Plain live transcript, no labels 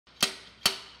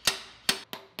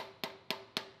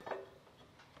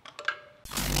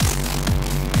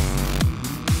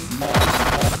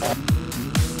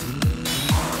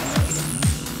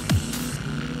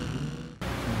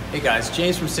guys,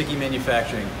 James from SIKKY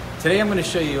Manufacturing. Today I'm going to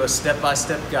show you a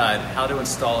step-by-step guide how to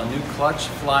install a new clutch,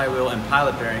 flywheel, and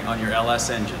pilot bearing on your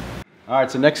LS engine. Alright,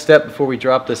 so next step before we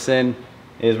drop this in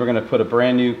is we're going to put a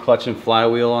brand new clutch and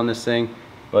flywheel on this thing.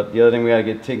 But the other thing we got to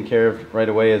get taken care of right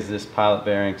away is this pilot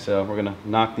bearing. So we're going to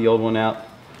knock the old one out,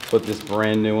 put this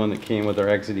brand new one that came with our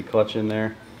SIKKY clutch in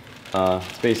there.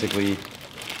 It's basically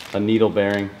a needle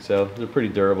bearing, so they're pretty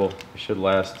durable. It should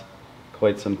last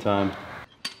quite some time.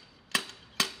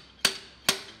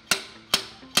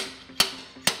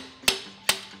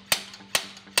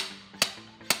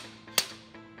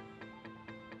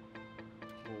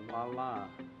 Voila.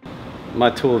 My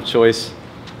tool of choice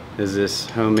is this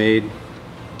homemade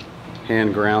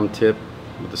hand ground tip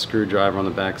with a screwdriver on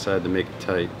the backside to make it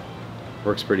tight.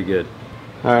 Works pretty good.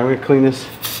 All right, I'm gonna clean this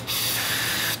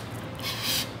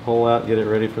hole out, get it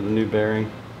ready for the new bearing.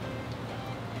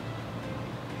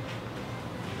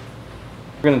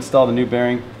 We're gonna install the new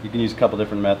bearing. You can use a couple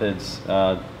different methods.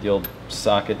 The old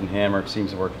socket and hammer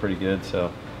seems to work pretty good,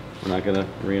 so we're not gonna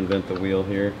reinvent the wheel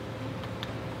here.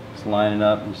 Just line it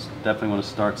up. You just definitely want to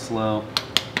start slow.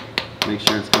 Make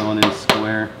sure it's going in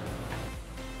square.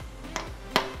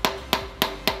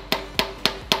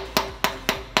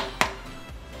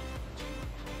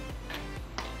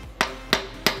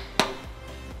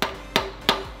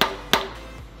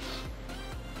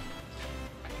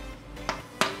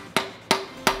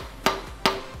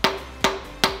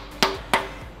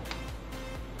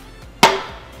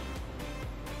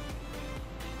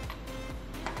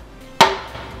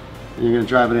 And you're going to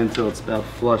drive it in until it's about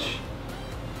flush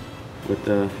with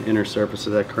the inner surface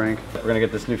of that crank. We're going to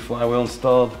get this new flywheel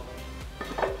installed.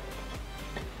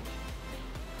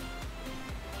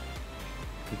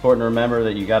 Important to remember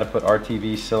that you got to put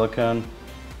RTV silicone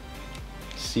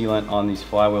sealant on these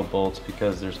flywheel bolts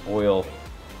because there's oil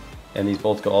and these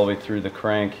bolts go all the way through the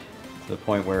crank to the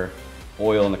point where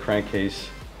oil in the crankcase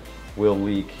will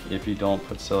leak if you don't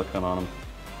put silicone on them.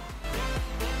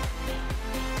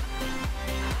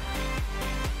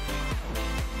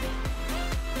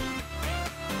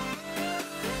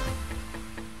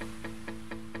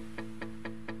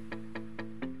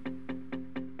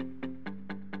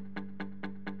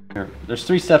 There's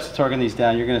 3 steps to torquing these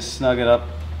down. You're going to snug it up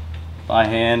by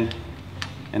hand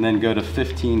and then go to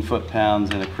 15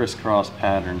 foot-pounds in a crisscross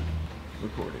pattern.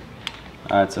 Recording.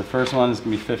 Alright, so first one is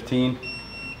going to be 15.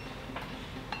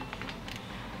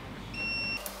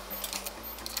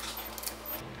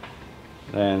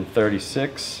 Then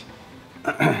 36.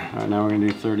 Alright, now we're going to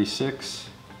do 36.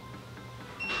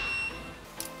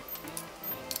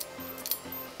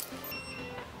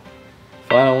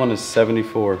 Final one is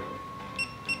 74.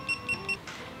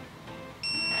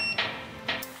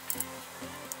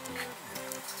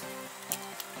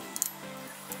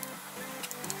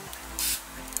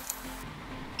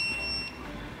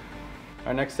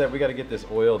 Our next step, we got to get this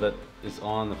oil that is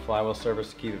on the flywheel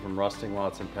surface to keep it from rusting while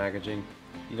it's in packaging.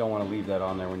 You don't want to leave that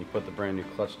on there when you put the brand new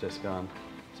clutch disc on.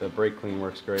 So brake clean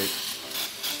works great.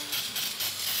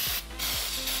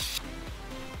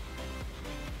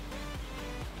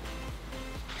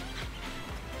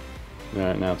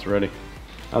 Alright, now it's ready.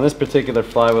 On this particular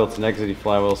flywheel, it's an SIKKY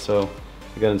flywheel, so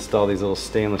we got to install these little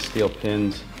stainless steel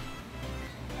pins.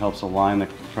 Helps align the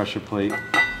pressure plate.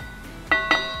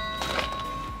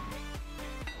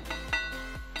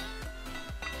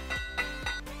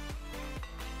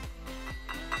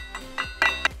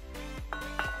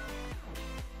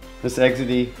 This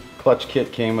SIKKY clutch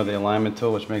kit came with the alignment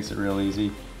tool, which makes it real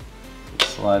easy.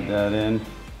 Slide that in.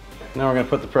 Now we're going to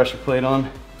put the pressure plate on.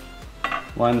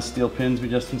 Line the steel pins we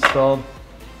just installed.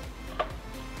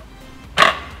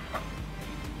 I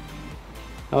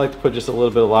like to put just a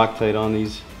little bit of Loctite on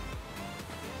these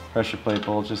pressure plate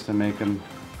bolts just to make them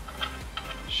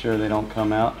sure they don't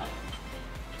come out.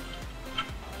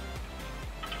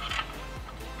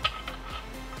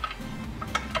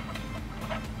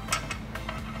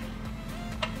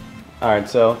 Alright,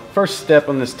 so first step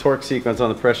on this torque sequence on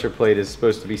the pressure plate is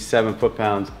supposed to be 7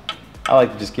 foot-pounds. I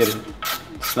like to just get it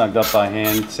snugged up by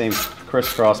hand, same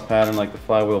crisscross pattern like the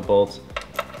flywheel bolts.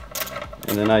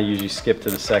 And then I usually skip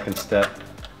to the second step.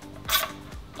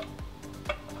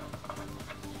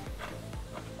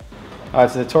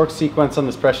 Alright, so the torque sequence on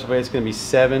this pressure plate is going to be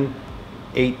 7,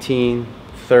 18,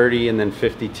 30, and then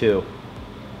 52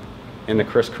 in the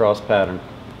crisscross pattern.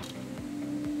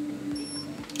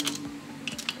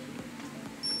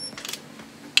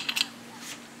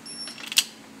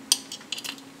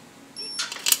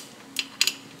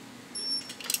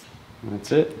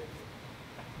 That's it.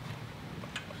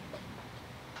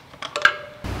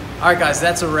 Alright guys,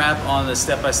 that's a wrap on the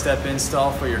step-by-step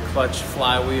install for your clutch,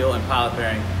 flywheel, and pilot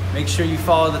bearing. Make sure you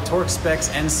follow the torque specs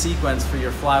and sequence for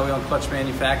your flywheel and clutch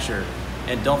manufacturer.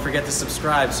 And don't forget to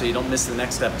subscribe so you don't miss the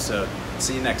next episode.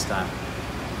 See you next time.